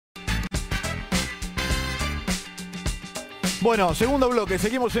Bueno, segundo bloque,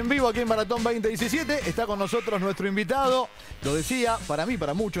 seguimos en vivo aquí en Maratón 2017. Está con nosotros nuestro invitado, lo decía, para mí,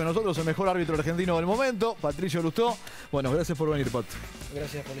 para muchos de nosotros, el mejor árbitro argentino del momento, Patricio Loustau. Bueno, gracias por venir, Pat.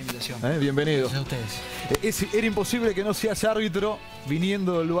 Gracias por la invitación. Bienvenido. Gracias a ustedes. Era imposible que no seas árbitro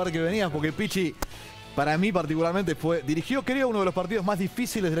viniendo del lugar que venías, porque Pichi, para mí particularmente, dirigió, creo, uno de los partidos más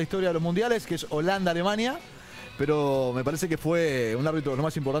difíciles de la historia de los mundiales, que es Holanda-Alemania, pero me parece que fue un árbitro de los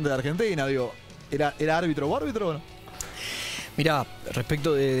más importantes de Argentina. Digo, ¿era árbitro o árbitro o no? Mirá,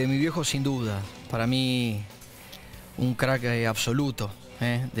 respecto de mi viejo, sin duda, para mí un crack absoluto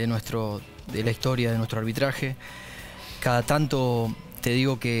de la historia de nuestro arbitraje. Cada tanto te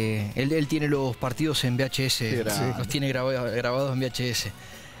digo que él tiene los partidos en VHS, los tiene grabados en VHS,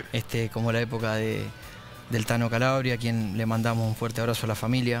 como la época del Tano Calabria, a quien le mandamos un fuerte abrazo a la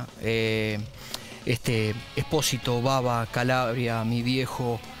familia. Espósito, Baba, Calabria, mi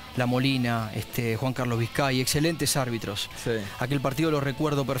viejo, La Molina, Juan Carlos Vizcay, excelentes árbitros. Sí. Aquel partido lo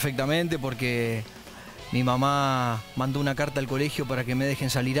recuerdo perfectamente porque mi mamá mandó una carta al colegio para que me dejen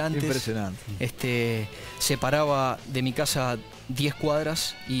salir antes. Impresionante. Separaba de mi casa 10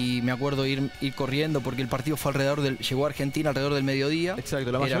 cuadras y me acuerdo ir corriendo porque el partido fue llegó a Argentina alrededor del mediodía.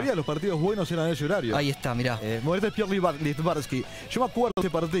 Exacto, la mayoría de los partidos buenos eran de ese horario. Ahí está, mirá. Yo me acuerdo de ese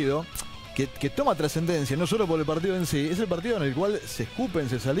partido que toma trascendencia, no solo por el partido en sí, es el partido en el cual se escupen,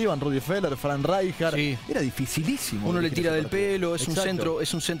 se salivan Rudi Feller, Fran Rijkaard. Sí. Era dificilísimo. Uno le tira del pelo, es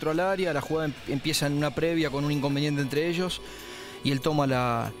un centro al área, la jugada empieza en una previa con un inconveniente entre ellos y él toma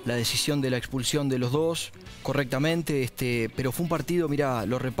la decisión de la expulsión de los dos correctamente, pero fue un partido, mirá,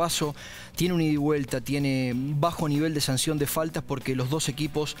 lo repaso, tiene un ida y vuelta, tiene bajo nivel de sanción de faltas porque los dos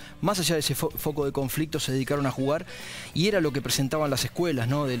equipos, más allá de ese foco de conflicto, se dedicaron a jugar y era lo que presentaban las escuelas,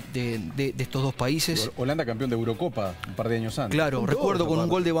 ¿no? de estos dos países. Holanda campeón de Eurocopa un par de años antes. Claro, recuerdo con un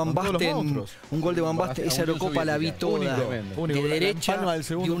gol de Van Basten, esa Eurocopa la vi toda, de derecha,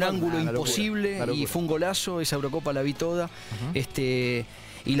 de un ángulo imposible, y fue un golazo, esa Eurocopa la vi toda.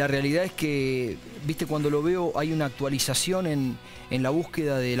 Y la realidad es que, viste, cuando lo veo hay una actualización en la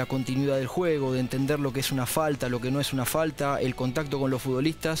búsqueda de la continuidad del juego, de entender lo que es una falta, lo que no es una falta, el contacto con los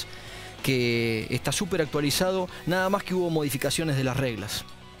futbolistas, que está súper actualizado, nada más que hubo modificaciones de las reglas.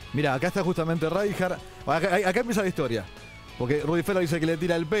 Mira, acá está justamente Rijkaard, acá empieza la historia, porque Rudi Feller dice que le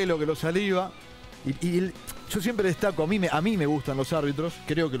tira el pelo, que lo saliva, yo siempre destaco, a mí me gustan los árbitros,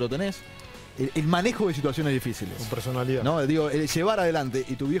 creo que lo tenés, el manejo de situaciones difíciles. Con personalidad. ¿No? Digo, el llevar adelante,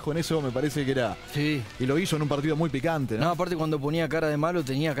 y tu viejo en eso me parece que era... Sí. Y lo hizo en un partido muy picante, ¿no? No, aparte cuando ponía cara de malo,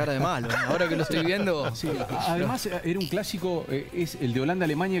 tenía cara de malo. Ahora que lo estoy viendo... Sí. Además, era un clásico, es el de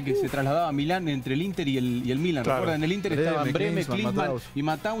Holanda-Alemania, que se trasladaba a Milán entre el Inter y el Milan. Claro. ¿Recuerdan? En el Inter estaban Breme, Klinsmann y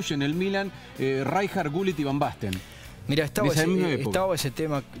Mattausch. En el Milan, Rijkaard, Gullit y Van Basten. Mira, estaba ese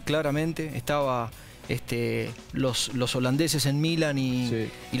tema claramente, estaba... los holandeses en Milan y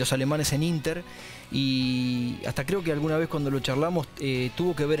los alemanes en Inter, y hasta creo que alguna vez cuando lo charlamos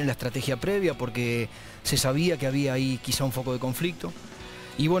tuvo que ver en la estrategia previa porque se sabía que había ahí quizá un foco de conflicto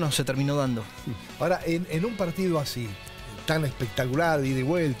y bueno, se terminó dando. Ahora, en un partido así, tan espectacular, de ida y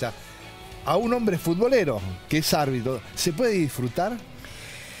vuelta, a un hombre futbolero que es árbitro, ¿se puede disfrutar?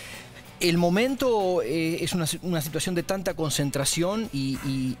 El momento es una situación de tanta concentración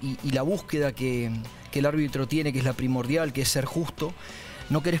y la búsqueda que el árbitro tiene, que es la primordial, que es ser justo.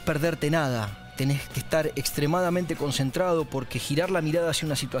 No querés perderte nada, tenés que estar extremadamente concentrado porque girar la mirada hacia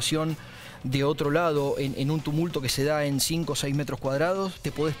una situación de otro lado, en un tumulto que se da en 5 o 6 metros cuadrados,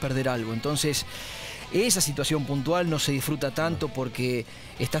 te podés perder algo. Entonces, esa situación puntual no se disfruta tanto porque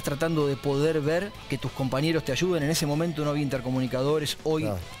estás tratando de poder ver que tus compañeros te ayuden. En ese momento no había intercomunicadores, hoy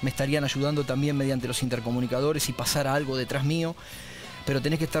me estarían ayudando también mediante los intercomunicadores y pasar a algo detrás mío. Pero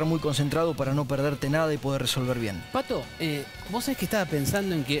tenés que estar muy concentrado para no perderte nada y poder resolver bien. Pato, vos sabés que estaba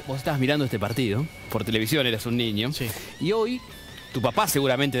pensando en que vos estabas mirando este partido por televisión, eras un niño. Sí. Y hoy tu papá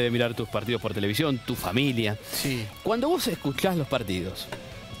seguramente debe mirar tus partidos por televisión, tu familia. Sí. Cuando vos escuchás los partidos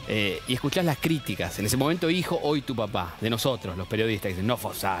y escuchás las críticas, en ese momento hijo, hoy tu papá, de nosotros, los periodistas, dicen no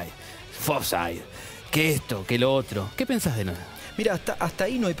fue offside, que esto, que lo otro. ¿Qué pensás de nada? Mira, hasta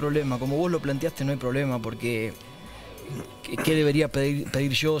ahí no hay problema, como vos lo planteaste no hay problema porque... ¿Qué debería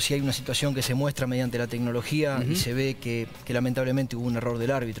pedir yo si hay una situación que se muestra mediante la tecnología y se ve que lamentablemente hubo un error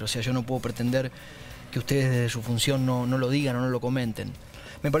del árbitro? O sea, yo no puedo pretender que ustedes desde su función no lo digan o no lo comenten.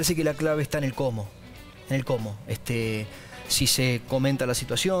 Me parece que la clave está en el cómo. Si se comenta la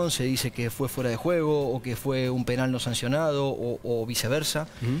situación, se dice que fue fuera de juego o que fue un penal no sancionado o viceversa.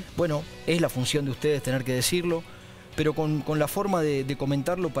 Bueno, es la función de ustedes tener que decirlo. Pero con la forma de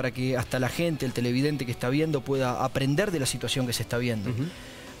comentarlo para que hasta la gente, el televidente que está viendo, pueda aprender de la situación que se está viendo.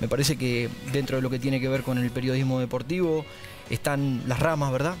 Me parece que dentro de lo que tiene que ver con el periodismo deportivo están las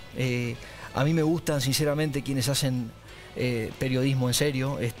ramas, ¿verdad? A mí me gustan sinceramente quienes hacen periodismo en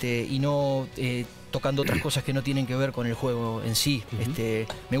serio y no tocando otras cosas que no tienen que ver con el juego en sí.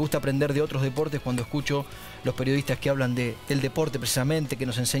 Me gusta aprender de otros deportes cuando escucho los periodistas que hablan del deporte precisamente, que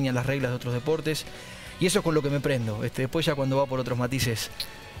nos enseñan las reglas de otros deportes, y eso es con lo que me prendo. Después ya cuando va por otros matices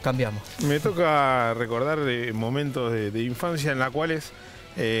cambiamos. Me toca recordar momentos de infancia en los cuales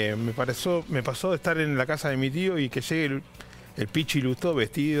me pasó de estar en la casa de mi tío y que llegue el Patricio Loustau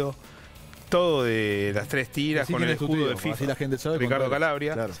vestido todo de las 3 tiras, con el escudo de FIFA, la gente sabe, Ricardo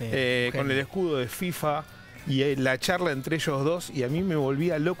Calabria, claro. con el escudo de FIFA y la charla entre ellos dos, y a mí me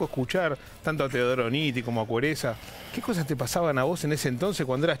volvía loco escuchar tanto a Teodoro Nitti como a Cuereza. ¿Qué cosas te pasaban a vos en ese entonces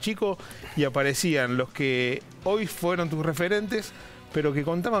cuando eras chico y aparecían los que hoy fueron tus referentes, pero que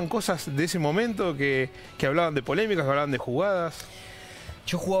contaban cosas de ese momento, que hablaban de polémicas, que hablaban de jugadas?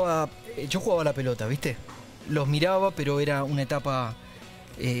 Yo jugaba a la pelota, ¿viste? Los miraba, pero era una etapa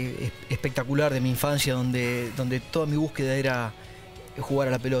espectacular de mi infancia donde toda mi búsqueda era jugar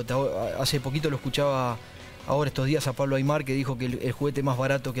a la pelota. Hace poquito lo escuchaba ahora estos días a Pablo Aimar, que dijo que el juguete más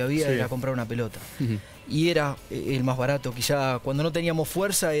barato que había era comprar una pelota. Y era el más barato. Quizá cuando no teníamos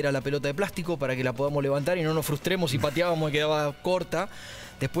fuerza era la pelota de plástico para que la podamos levantar y no nos frustremos y pateábamos y quedaba corta.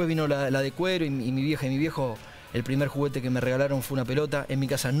 Después vino la de cuero y mi vieja y mi viejo. El primer juguete que me regalaron fue una pelota. En mi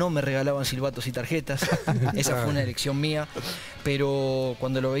casa no me regalaban silbatos y tarjetas. Esa fue una elección mía. Pero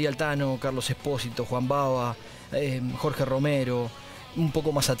cuando lo veía al Tano, Carlos Espósito, Juan Baba, Jorge Romero, un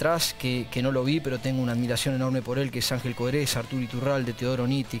poco más atrás, que no lo vi, pero tengo una admiración enorme por él, que es Ángel Codrés, Arturo Iturralde, Teodoro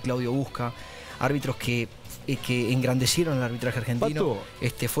Nitti, Claudio Busca, árbitros que engrandecieron el arbitraje argentino.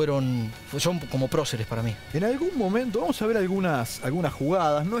 Pato, son como próceres para mí. En algún momento vamos a ver algunas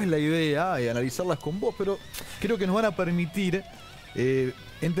jugadas, no es la idea analizarlas con vos, pero creo que nos van a permitir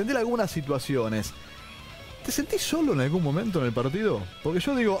entender algunas situaciones. ¿Te sentís solo en algún momento en el partido? Porque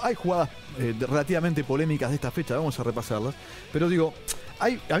yo digo, hay jugadas relativamente polémicas de esta fecha, vamos a repasarlas, pero digo,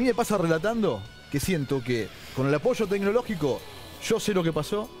 a mí me pasa relatando que siento que con el apoyo tecnológico yo sé lo que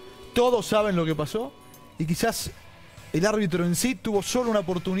pasó, todos saben lo que pasó, y quizás el árbitro en sí tuvo solo una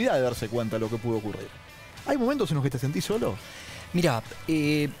oportunidad de darse cuenta de lo que pudo ocurrir. ¿Hay momentos en los que te sentís solo? Mirá,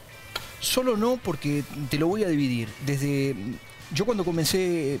 solo no, porque te lo voy a dividir. Yo cuando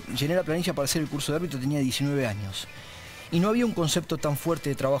llené la planilla para hacer el curso de árbitro tenía 19 años. Y no había un concepto tan fuerte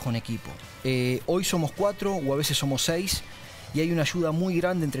de trabajo en equipo. Hoy somos 4 o a veces somos 6. Y hay una ayuda muy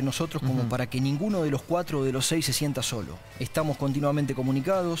grande entre nosotros como para que ninguno de los 4 o de los 6 se sienta solo. Estamos continuamente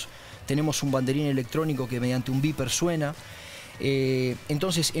comunicados, tenemos un banderín electrónico que mediante un beeper suena.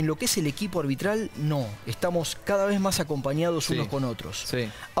 Entonces, en lo que es el equipo arbitral, no. Estamos cada vez más acompañados unos con otros. Sí.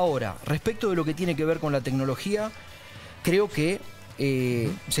 Ahora, respecto de lo que tiene que ver con la tecnología, creo que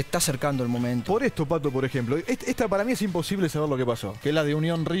se está acercando el momento. Por esto, Pato, por ejemplo, esta para mí es imposible saber lo que pasó, que es la de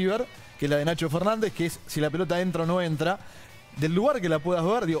Unión River, que es la de Nacho Fernández, que es si la pelota entra o no entra. Del lugar que la puedas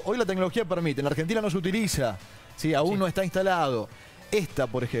ver, digo, hoy la tecnología permite, en Argentina no se utiliza, ¿sí? Aún no está instalado. Esta,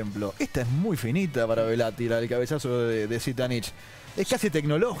 por ejemplo, esta es muy finita para Velati, la del cabezazo de Zitanich. Es casi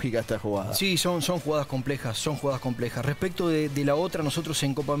tecnológica esta jugada. Sí, son jugadas complejas, Respecto de la otra, nosotros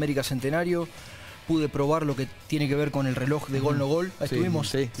en Copa América Centenario pude probar lo que tiene que ver con el reloj de gol no gol.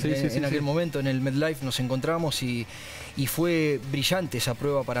 Estuvimos en aquel momento en el MedLife, nos encontramos y fue brillante esa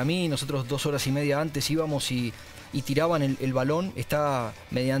prueba para mí. Nosotros 2 horas y media antes íbamos y tiraban el balón, está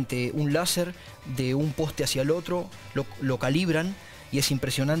mediante un láser de un poste hacia el otro, lo calibran y es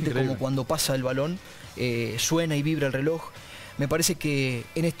impresionante como cuando pasa el balón suena y vibra el reloj. Me parece que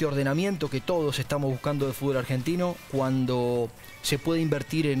en este ordenamiento que todos estamos buscando de fútbol argentino, cuando se puede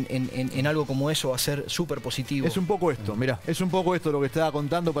invertir en algo como eso, va a ser súper positivo. Es un poco esto, mirá, es un poco esto lo que estaba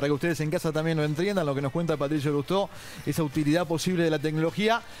contando para que ustedes en casa también lo entiendan, lo que nos cuenta Patricio Loustau, esa utilidad posible de la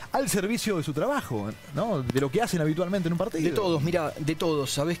tecnología al servicio de su trabajo, ¿no? De lo que hacen habitualmente en un partido. De todos, mirá, de todos.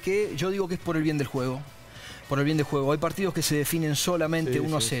 ¿Sabés qué? Yo digo que es por el bien del juego. Por el bien del juego. Hay partidos que se definen solamente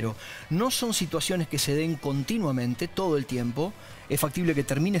 1-0. No son situaciones que se den continuamente, todo el tiempo. Es factible que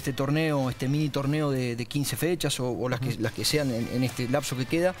termine este torneo, este mini torneo de 15 fechas o las que sean en este lapso que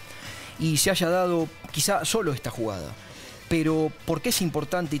queda, y se haya dado quizá solo esta jugada. Pero ¿por qué es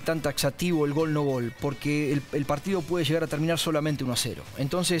importante y tan taxativo el gol no gol? Porque el partido puede llegar a terminar solamente 1-0.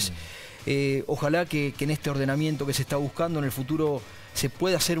 Entonces, ojalá que en este ordenamiento que se está buscando en el futuro se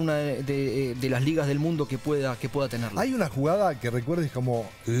pueda hacer una de las ligas del mundo que pueda tenerla. ¿Hay una jugada que recuerdes como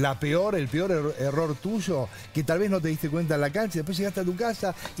el peor error tuyo, que tal vez no te diste cuenta en la cancha, después llegaste a tu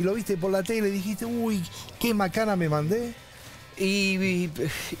casa y lo viste por la tele y dijiste, uy, qué macana me mandé?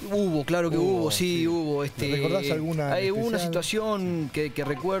 Hubo, claro que hubo, sí, hubo. ¿Recordás alguna? Hubo una situación que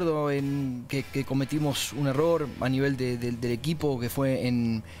recuerdo que cometimos un error a nivel del equipo, que fue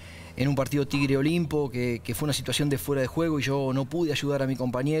en un partido Tigre Olimpo, que fue una situación de fuera de juego y yo no pude ayudar a mi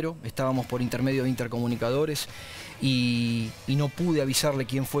compañero. Estábamos por intermedio de intercomunicadores y no pude avisarle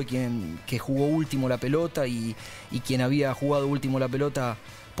quién fue que jugó último la pelota y quien había jugado último la pelota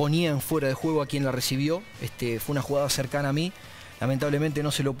ponía en fuera de juego a quien la recibió. Fue una jugada cercana a mí. Lamentablemente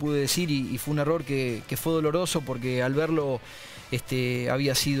no se lo pude decir y fue un error que fue doloroso porque al verlo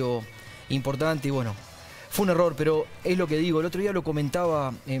había sido importante y bueno, fue un error, pero es lo que digo. El otro día lo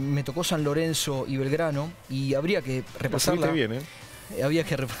comentaba, me tocó San Lorenzo y Belgrano y habría que repasarla. Bien, ¿eh? Habría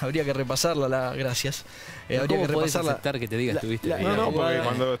que repasarla, gracias. ¿Cómo podés aceptar que te diga estuviste bien? No, porque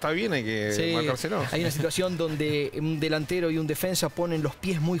cuando está bien hay que marcárselo. Hay una situación donde un delantero y un defensa ponen los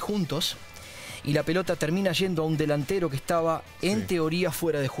pies muy juntos y la pelota termina yendo a un delantero que estaba en teoría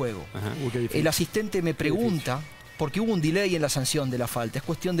fuera de juego. El asistente me pregunta, porque hubo un delay en la sanción de la falta, es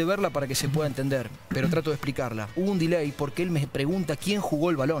cuestión de verla para que se pueda entender, pero trato de explicarla. Hubo un delay porque él me pregunta quién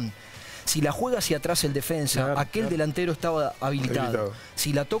jugó el balón. Si la juega hacia atrás el defensa, aquel delantero estaba habilitado.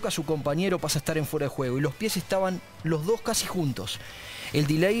 Si la toca su compañero pasa a estar en fuera de juego. Y los pies estaban los dos casi juntos. El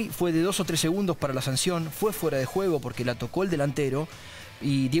delay fue de 2 o 3 segundos para la sanción. Fue fuera de juego porque la tocó el delantero.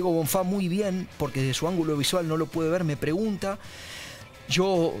 Y Diego Bonfá muy bien, porque desde su ángulo visual no lo puede ver, me pregunta.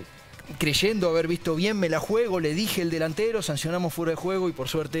 Yo, creyendo haber visto bien, me la juego, le dije el delantero, sancionamos fuera de juego y por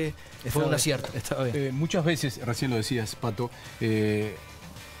suerte fue un acierto. Muchas veces, recién lo decías, Pato,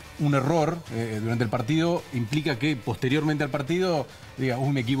 un error durante el partido implica que posteriormente al partido digas,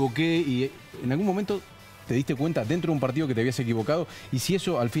 me equivoqué y en algún momento te diste cuenta dentro de un partido que te habías equivocado y si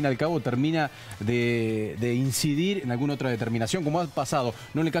eso al fin y al cabo termina de incidir en alguna otra determinación, como ha pasado,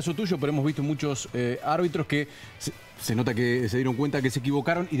 no en el caso tuyo, pero hemos visto muchos árbitros que se nota que se dieron cuenta que se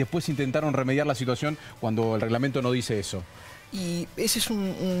equivocaron y después intentaron remediar la situación cuando el reglamento no dice eso. Y ese es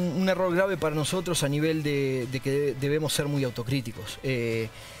un error grave para nosotros a nivel de que debemos ser muy autocríticos.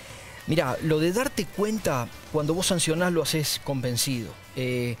 Mirá, lo de darte cuenta cuando vos sancionás lo haces convencido.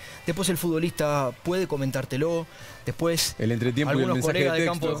 Después el futbolista puede comentártelo, después el entretiempo algunos y el colegas de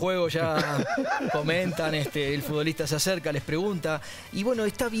texto. campo de juego ya comentan, el futbolista se acerca, les pregunta, y bueno,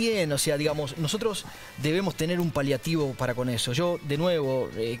 está bien, o sea, digamos, nosotros debemos tener un paliativo para con eso. Yo, de nuevo,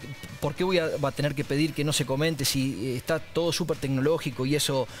 ¿por qué va a tener que pedir que no se comente si está todo súper tecnológico y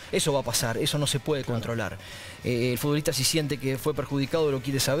eso va a pasar, eso no se puede controlar? El futbolista si siente que fue perjudicado lo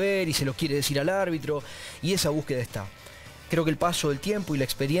quiere saber y se lo quiere decir al árbitro, y esa búsqueda está. Creo que el paso del tiempo y la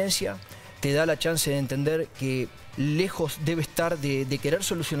experiencia te da la chance de entender que lejos debe estar de querer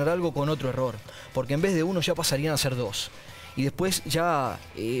solucionar algo con otro error, porque en vez de uno ya pasarían a ser 2 y después ya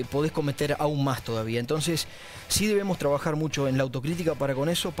podés cometer aún más todavía. Entonces sí debemos trabajar mucho en la autocrítica para con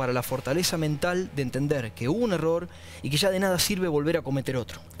eso, para la fortaleza mental de entender que hubo un error y que ya de nada sirve volver a cometer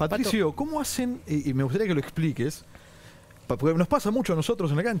otro. Patricio, ¿cómo hacen, y me gustaría que lo expliques, porque nos pasa mucho a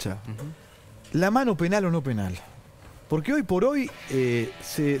nosotros en la cancha, la mano penal o no penal? Porque hoy por hoy...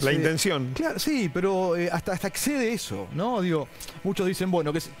 la intención. Claro, sí, pero hasta excede eso, ¿no? Digo, muchos dicen,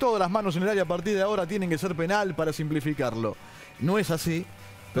 bueno, que todas las manos en el área a partir de ahora tienen que ser penal para simplificarlo. No es así,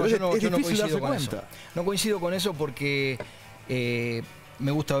 pero es difícil darse cuenta. No coincido con eso porque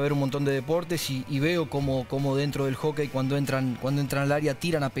me gusta ver un montón de deportes y veo como dentro del hockey cuando entran al área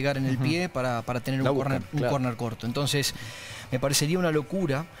tiran a pegar en el pie para tener un corner corto. Entonces, me parecería una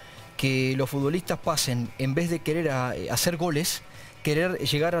locura que los futbolistas pasen, en vez de querer hacer goles, querer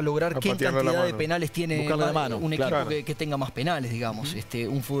llegar a lograr qué cantidad de penales tiene un equipo que tenga más penales, digamos.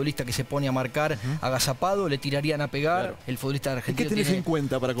 Un futbolista que se pone a marcar agazapado, le tirarían a pegar. El futbolista argentino ¿Qué tenés en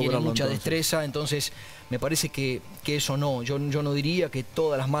cuenta para cobrarlo, tiene mucha destreza, entonces me parece que eso no. Yo no diría que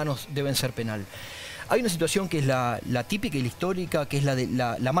todas las manos deben ser penal. Hay una situación que es la típica y la histórica, que es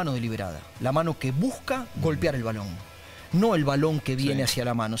la mano deliberada. La mano que busca golpear el balón. No el balón que viene hacia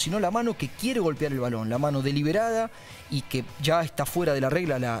la mano, sino la mano que quiere golpear el balón, la mano deliberada y que ya está fuera de la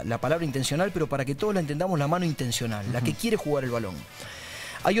regla la palabra intencional, pero para que todos la entendamos, la mano intencional, la que quiere jugar el balón.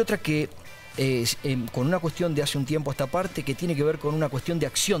 Hay otra que, con una cuestión de hace un tiempo a esta parte, que tiene que ver con una cuestión de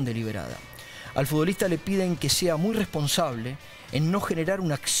acción deliberada. Al futbolista le piden que sea muy responsable en no generar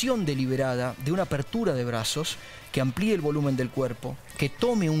una acción deliberada de una apertura de brazos, que amplíe el volumen del cuerpo, que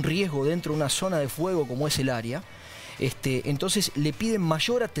tome un riesgo dentro de una zona de fuego como es el área. Entonces le piden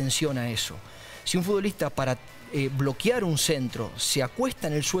mayor atención a eso. Si un futbolista para bloquear un centro, se acuesta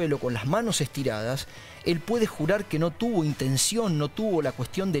en el suelo con las manos estiradas, él puede jurar que no tuvo intención, no tuvo la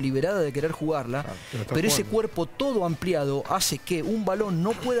cuestión deliberada de querer jugarla, pero ese cuerpo todo ampliado hace que un balón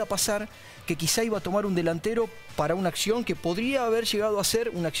no pueda pasar, que quizá iba a tomar un delantero para una acción que podría haber llegado a ser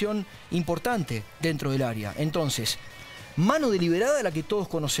una acción importante dentro del área. Entonces, mano deliberada la que todos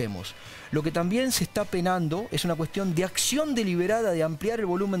conocemos. Lo que también se está penando es una cuestión de acción deliberada de ampliar el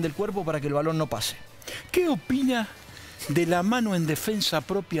volumen del cuerpo para que el balón no pase. ¿Qué opina de la mano en defensa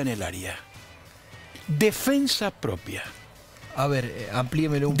propia en el área? Defensa propia. A ver,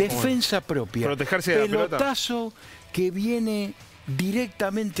 amplíemelo un poco. Defensa propia. Protegerse de la pelota. Pelotazo que viene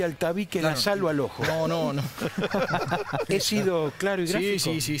directamente al tabique, la salva al ojo. No. ¿He sido claro y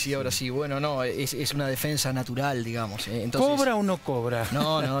gráfico? Sí, ahora sí. Bueno, no, es una defensa natural, digamos. Entonces, ¿Cobra o no cobra?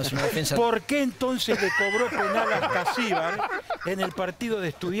 No, es una defensa... ¿Por qué entonces le cobró penal a Casíbar en el partido de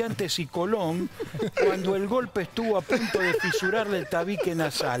Estudiantes y Colón cuando el golpe estuvo a punto de fisurarle el tabique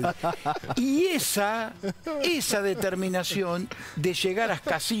nasal? Y esa determinación de llegar a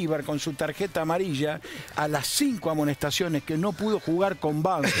Casíbar con su tarjeta amarilla a las 5 amonestaciones que no pudo jugar con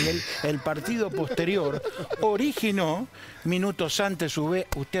Banfield el partido posterior, originó, minutos antes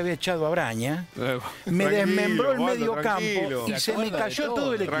usted había echado a Braña, me desmembró el medio campo y se me cayó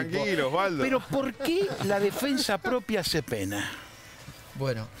todo el equipo. Tranquilo, Osvaldo. Pero ¿por qué la defensa propia se pena?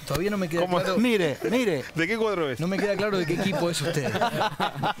 Bueno, todavía no me queda claro... Mire. ¿De qué cuadro es? No me queda claro de qué equipo es usted.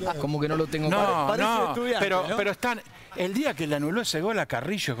 Como que no lo tengo claro. No, pero están... El día que le anuló ese gol a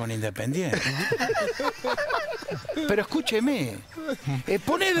Carrillo con Independiente. Pero escúcheme,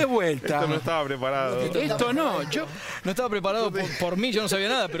 poné de vuelta. Esto no estaba preparado. Esto no, yo... No estaba preparado por mí, yo no sabía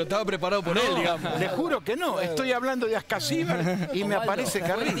nada, pero estaba preparado por él, digamos. Le juro que no, estoy hablando de Ascasíbar y me aparece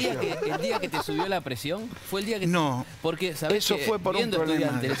Carrillo. El día que te subió la presión, fue el día que... No, porque sabés eso que fue por un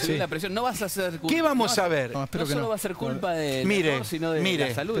problema. Le subió la presión, no vas a ser culpa. ¿Qué vamos a ver? No solo va a ser culpa de sino de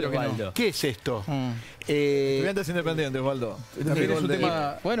la salud de Osvaldo. ¿Qué es esto? Estudiantes Independientes, Osvaldo. También es un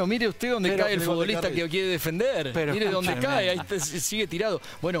tema... Bueno, mire usted dónde cae el futbolista que quiere defender. Mire dónde cae, ahí sigue tirado.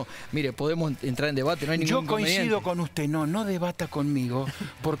 Bueno, mire, podemos entrar en debate, no hay ningún inconveniente. Yo coincido con usted, no debata conmigo,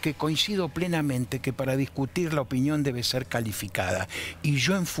 porque coincido plenamente que para discutir la opinión debe ser calificada. Y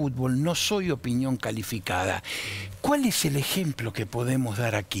yo en fútbol no soy opinión calificada. ¿Cuál es el ejemplo que podemos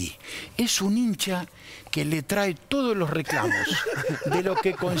dar aquí? Es un hincha que le trae todos los reclamos de lo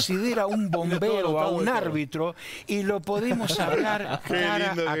que considera un bombero a un árbitro y lo podemos hablar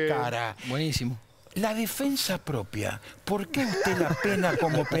cara a cara. Buenísimo. La defensa propia, ¿por qué usted la pena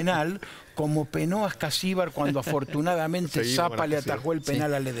como penal, como penó a Ascasíbar cuando afortunadamente Zapa le atajó el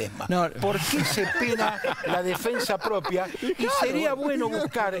penal a Ledesma? ¿Por qué se pena la defensa propia? Y sería bueno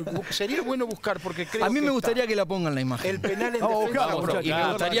buscar, porque creo que... A mí me gustaría que la pongan la imagen. El penal en defensa propia. Y me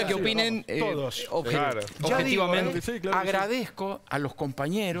gustaría que opinen todos. Objetivamente. Agradezco a los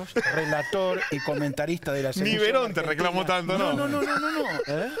compañeros, relator y comentarista de la selección. Ni Verón te reclamó tanto, ¿no? No.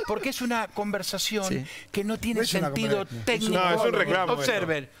 Porque es una conversación que no tiene sentido técnico. No, es un reclamo.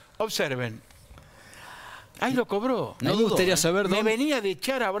 Observen. Ahí lo cobró. Me gustaría saber dónde... Me venía de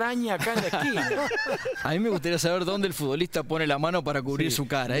echar a Braña acá en la esquina. A mí me gustaría saber dónde el futbolista pone la mano para cubrir su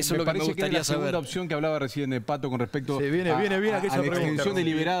cara. Eso es lo que me gustaría saber. La segunda opción que hablaba recién de Pato con respecto viene a la pregunta. extensión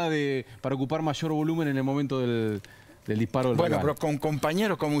deliberada para ocupar mayor volumen en el momento del disparo del rival. Pero con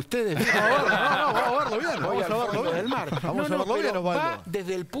compañeros como ustedes. Vamos a verlo bien. Vamos a verlo del mar. Vamos a verlo bien, Osvaldo. Va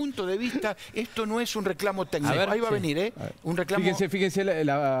desde el punto de vista, esto no es un reclamo técnico. Ahí va a venir, un reclamo... Fíjense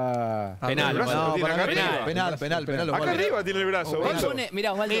la... Penal. Penal. Acá arriba tiene el brazo.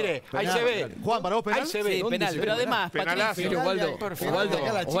 Mirá, Osvaldo. Mire, ahí se ve. Juan, ¿para vos penal? Ahí se ve. Penal, pero además, Patricio...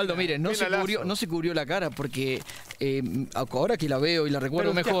 Osvaldo, mire, no se cubrió la cara porque ahora que la veo y la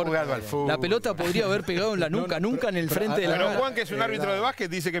recuerdo mejor, la pelota podría haber pegado en la nuca, nunca en el frente de la cara. Pero Juan, que es un árbitro de básquet,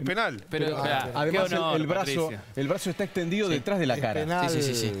 dice que es penal. Pero además el brazo está extendido detrás de la cara.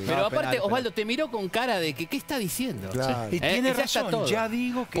 Sí. Pero aparte, Osvaldo te miró con cara de que ¿qué está diciendo? Y tiene razón, ya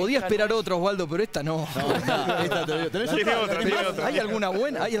digo que... Podía esperar otra, Osvaldo, pero esta no. Tiene otra. ¿Hay alguna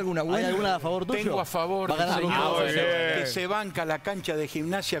buena? ¿Hay alguna a favor tuyo? Tengo a favor que se banca la cancha de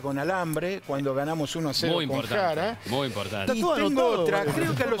gimnasia con alambre cuando ganamos 1-0 con Jara. Muy importante. Y tengo otra.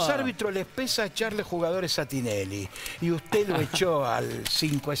 Creo que a los árbitros les pesa echarle jugadores a Tinelli. Y usted lo echó al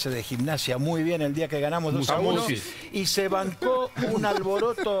 5 ese de gimnasia muy bien el día que ganamos 2-1. Y se bancó un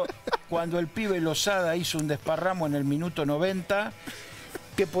alboroto cuando el pibe Lozada hizo un desparramo en el minuto 90.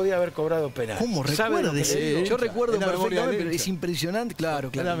 que podía haber cobrado penal. ¿Cómo recuerda ese? Yo recuerdo perfectamente, pero es impresionante, claro.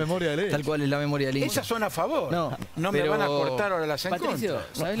 Es la memoria del hincha. Tal cual es la memoria del hincha. Esas son a favor. No me van a cortar ahora las en Patricio,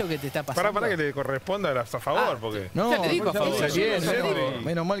 contra. ¿sabés lo que te está pasando? Para que le corresponda a las a favor, porque... No, ya te digo a favor. Bien,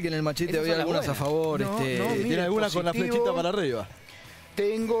 menos mal que en el machete Esas había son las algunas a buenas. favor. mire, Tiene alguna con la positivo. flechita para arriba.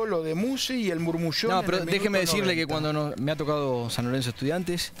 Tengo lo de Musi y el murmullón. No, pero en el déjeme minuto decirle 90. que cuando me ha tocado San Lorenzo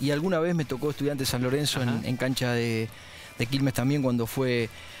Estudiantes, y alguna vez me tocó Estudiantes San Lorenzo en cancha de Quilmes también, cuando fue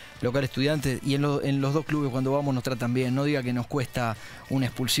local Estudiantes, y en los dos clubes cuando vamos nos tratan bien. No diga que nos cuesta una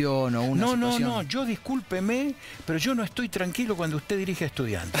expulsión o una situación. No, yo discúlpeme, pero yo no estoy tranquilo cuando usted dirige a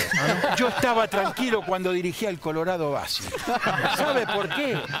Estudiantes. Yo estaba tranquilo cuando dirigía al Colorado Bassi. ¿Sabe por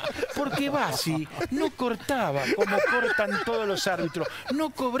qué? Porque Bassi no cortaba como cortan todos los árbitros, no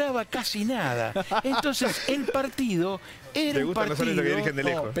cobraba casi nada. Entonces el partido era Me un gustan los árbitros que partido... dirigen de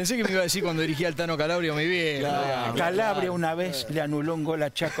lejos. Pensé que me iba a decir cuando dirigía al Tano Calabria, mi viejo. Calabria una vez le anuló un gol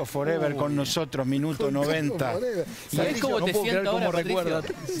a Chaco Forever con nosotros, minuto 90. ¿Sabés cómo te siento ahora, Patricio?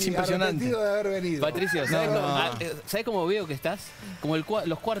 Es impresionante. Arrepentido de haber venido. Patricio, ¿sabés cómo veo que estás? Como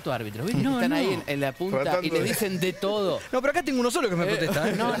los cuartos árbitros, ¿viste? No, Están no. ahí en la punta Tratando y le de- dicen de todo. No, pero acá tengo uno solo que me protesta.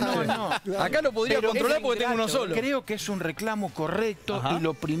 ¿eh? No. Acá lo podría Pero controlar es porque tengo uno ingrato. solo. Creo que es un reclamo correcto Ajá. y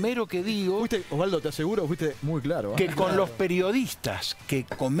lo primero que digo Fuiste, Osvaldo, te aseguro, fuiste muy claro. que con los periodistas que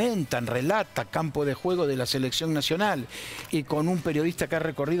comentan, relata campo de juego de la selección nacional y con un periodista que ha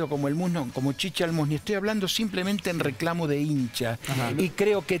recorrido como el Musno, como Chicha Almusni, estoy hablando simplemente en reclamo de hincha. Y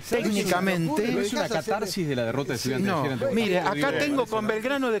creo que técnicamente... Pero es una catarsis de la derrota de Estudiantes. No, ayer ante mire, Boca. acá tengo con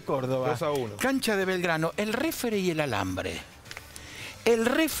Belgrano de Córdoba, 2-1. cancha de Belgrano, el réfere y el alambre. El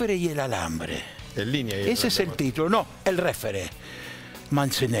réfere y el alambre. En línea. ahí Ese es el título. No, el réfere.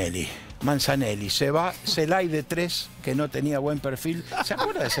 Manzanelli. Se va Celay de 3, que no tenía buen perfil. ¿Se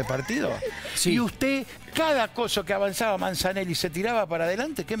acuerda de ese partido? Sí. Y usted, cada cosa que avanzaba Manzanelli se tiraba para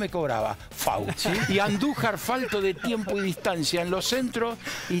adelante, ¿qué me cobraba? FAU. Y Andújar falto de tiempo y distancia en los centros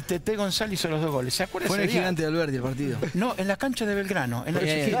y Tete González hizo los 2 goles. ¿Se acuerda Fue en ese el día? Gigante de Alberdi el partido. No, en la cancha de Belgrano, en la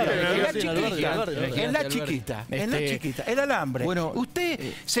Bien, chiquita. claro, En la sí, en Alberdi, chiquita. Alberdi, Alberdi. En la Alberdi. chiquita. En la chiquita. El alambre. Bueno, Usted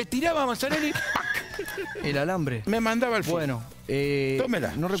se tiraba a Manzanelli, El alambre. me mandaba el fútbol. Bueno,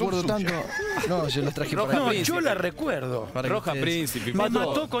 Tómela. no recuerdo Son tanto. No, yo los traje para No, Príncipe. yo la recuerdo. para que Roja ustedes- Príncipe. Me Pato.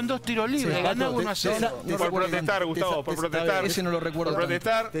 mató con 2 tiros libres, Sí, ganaba Pato, 1-0. no Por recuerdo protestar, tanto. Gustavo, por protestar. Ese no lo recuerdo Por tanto.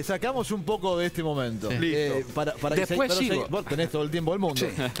 protestar. Te sacamos un poco de este momento. Listo. Después pero sigo. vos tenés todo el tiempo del mundo.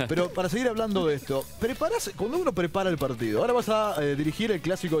 Pero para seguir hablando de esto, cuando uno prepara el partido, ahora vas a dirigir el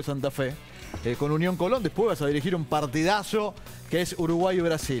Clásico de Santa Fe con Unión Colón, después vas a dirigir un partidazo que es Uruguay y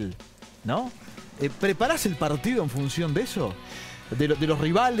Brasil, ¿no? ¿Preparás el partido en función de eso? ¿De los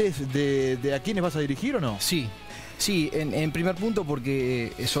rivales, de a quiénes vas a dirigir o no? Sí, en primer punto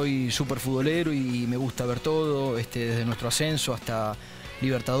porque soy súper futbolero y me gusta ver todo, desde nuestro ascenso hasta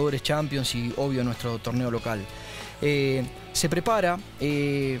Libertadores, Champions y obvio nuestro torneo local. Se prepara,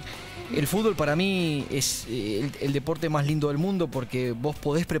 el fútbol para mí es el deporte más lindo del mundo porque vos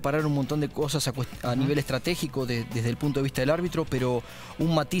podés preparar un montón de cosas a nivel estratégico desde el punto de vista del árbitro, pero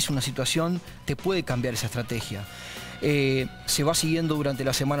un matiz, una situación te puede cambiar esa estrategia. Se va siguiendo durante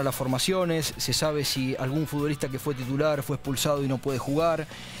la semana las formaciones, se sabe si algún futbolista que fue titular fue expulsado y no puede jugar.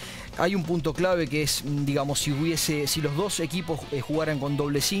 Hay un punto clave que es, digamos, si los dos equipos jugaran con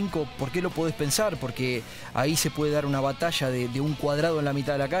doble 5, ¿por qué lo podés pensar? Porque ahí se puede dar una batalla de un cuadrado en la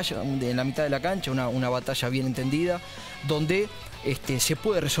mitad de la cancha, una batalla bien entendida, donde se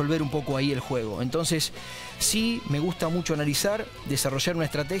puede resolver un poco ahí el juego. Entonces, sí, me gusta mucho analizar, desarrollar una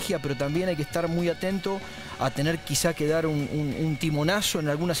estrategia, pero también hay que estar muy atento a tener quizá que dar un timonazo en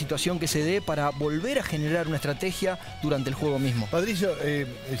alguna situación que se dé para volver a generar una estrategia durante el juego mismo. Patricio,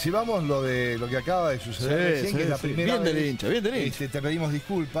 si vamos lo que acaba de suceder recién, que es la primera Bien del vez, hincha, bien del hincha. te pedimos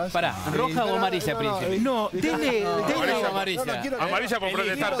disculpas. Pará, ¿roja o amarilla, Príncipe? No, dele Amarilla. Amarilla por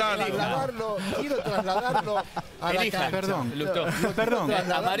protestar tanto. Quiero trasladarlo a la Elija. cancha. Perdón, Lustau. perdón.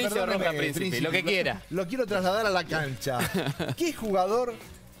 Amarilla o roja, Perdóneme, Príncipe, lo que quiera. Lo quiero trasladar a la cancha. ¿Qué jugador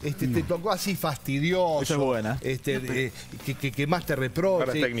te tocó así fastidioso? Esa es buena. Que más te reproche.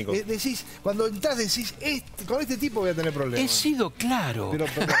 Para técnico. Decís, cuando entras decís, con este tipo voy a tener problemas. He sido claro. Pero-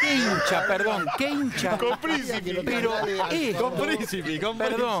 ¿Qué hincha, perdón? ¿Qué hincha? Con Príncipe. Pero Con Príncipe, con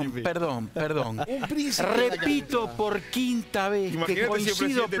Príncipe. Perdón. Un príncipe. Repito por quinta vez Imagínate que si el coincido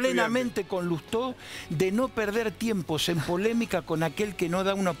presidente plenamente con Loustau de no perder tiempos en polémica con aquel que no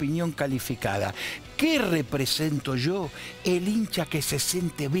da una opinión calificada. ¿Qué represento yo? El hincha que se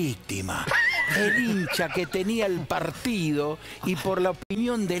siente víctima. el hincha que tenía el partido y por la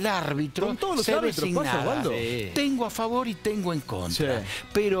opinión del árbitro con todos los se árbitros pasa, designaba. Osvaldo. Sí. Tengo a favor y tengo en contra. Sí.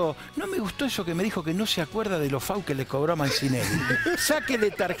 Pero no me gustó eso que me dijo que no se acuerda de los FAU que le cobró a Mancinelli.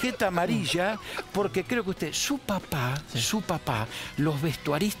 Sáquele tarjeta amarilla porque creo que usted, su papá, los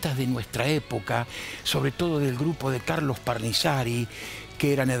vestuaristas de nuestra época, sobre todo del grupo de Carlos Parnizari,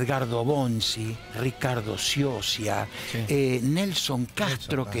 que eran Edgardo Bonzi, Ricardo Sciosia, Nelson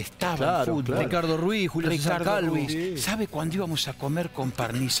Castro, que estaba en fútbol. Ricardo Ruiz, Julio César Calvo. Ruiz. ¿Sabe cuando íbamos a comer con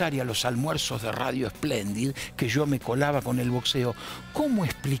Parnizari a los almuerzos de Radio Splendid, que yo me colaba con el boxeo? ¿Cómo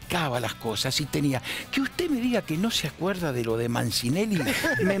explicaba las cosas? Y tenía que usted me diga que no se acuerda de lo de Mancinelli,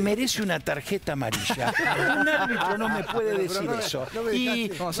 me merece una tarjeta amarilla. Un árbitro no me puede decir eso. Y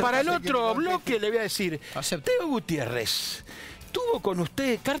para el otro bloque le voy a decir, Teo Gutiérrez, ¿tuvo con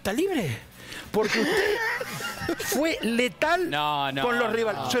usted carta libre? Porque usted fue letal con los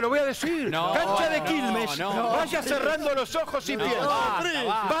rivales. Se lo voy a decir. Cancha de Quilmes. Vaya cerrando los ojos y piensa. Vaya,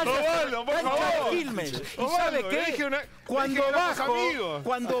 cancha de Quilmes. ¿Y sabe qué?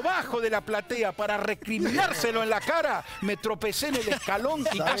 Cuando bajo de la platea para recriminárselo en la cara, me tropecé en el escalón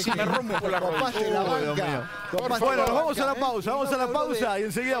y casi me rompo la rodilla. Bueno, nos vamos a la pausa, y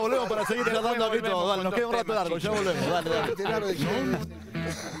enseguida volvemos para seguir tratando aquí todo. Dale, nos queda un rato largo, ya volvemos. Dale.